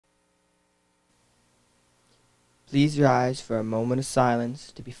Please rise for a moment of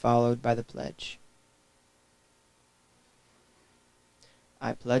silence to be followed by the pledge.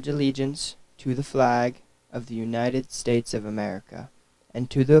 I pledge allegiance to the flag of the United States of America and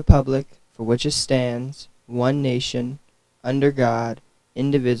to the republic for which it stands, one nation, under God,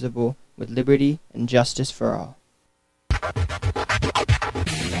 indivisible, with liberty and justice for all.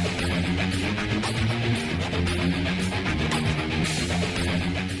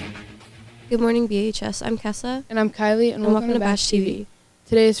 Good morning, BHS. I'm Kessa. And I'm Kylie, and welcome to Bash TV.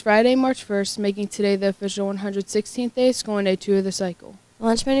 Today is Friday, March 1st, making today the official 116th day, schooling day 2 of the cycle. The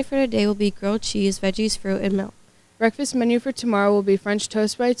lunch menu for today will be grilled cheese, veggies, fruit, and milk. Breakfast menu for tomorrow will be French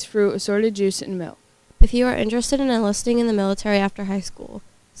toast bites, fruit, assorted juice, and milk. If you are interested in enlisting in the military after high school,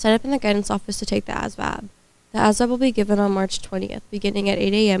 sign up in the guidance office to take the ASVAB. The ASVAB will be given on March 20th, beginning at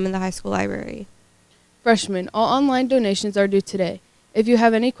 8 a.m. in the high school library. Freshmen, all online donations are due today. If you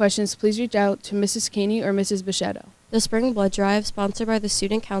have any questions, please reach out to Mrs. Keeney or Mrs. Bichetto. The Spring Blood Drive, sponsored by the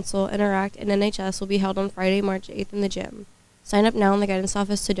Student Council, Interact, and NHS, will be held on Friday, March 8th in the gym. Sign up now in the guidance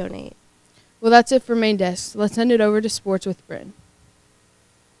office to donate. Well, that's it for main desk. Let's send it over to sports with Bryn.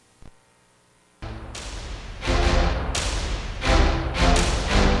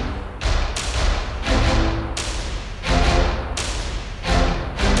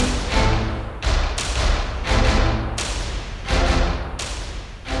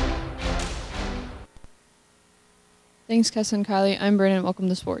 Thanks, Kessa and Kylie. I'm Brandon, and welcome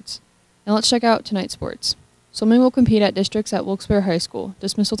to sports. Now let's check out tonight's sports. Swimming will compete at districts at Wilkes-Barre High School.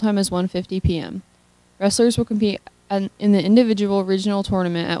 Dismissal time is 1:50 p.m. Wrestlers will compete in the individual regional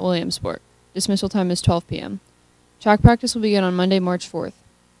tournament at Williamsport. Dismissal time is 12 p.m. Track practice will begin on Monday, March 4th.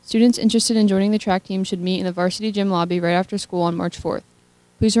 Students interested in joining the track team should meet in the varsity gym lobby right after school on March 4th.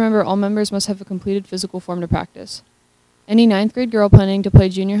 Please remember all members must have a completed physical form to practice. Any 9th grade girl planning to play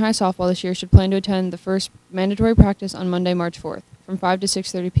junior high softball this year should plan to attend the first mandatory practice on Monday, March 4th, from 5 to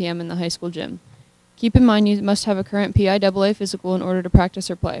 6:30 p.m. in the high school gym. Keep in mind you must have a current PIAA physical in order to practice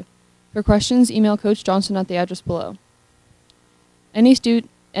or play. For questions, email Coach Johnson at the address below. Any student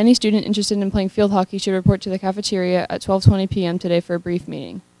interested in playing field hockey should report to the cafeteria at 12:20 p.m. today for a brief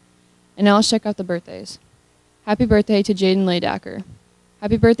meeting. And now let's check out the birthdays. Happy birthday to Jaden Laydacker.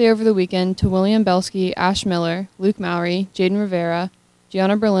 Happy birthday over the weekend to William Belsky, Ash Miller, Luke Mowry, Jaden Rivera,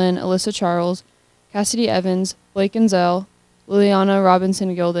 Gianna Berlin, Alyssa Charles, Cassidy Evans, Blake Enzell, Liliana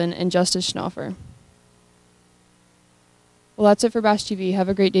Robinson Gilden, and Justice Schnaufer. Well, that's it for Bash TV. Have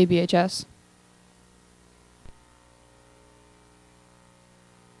a great day, BHS.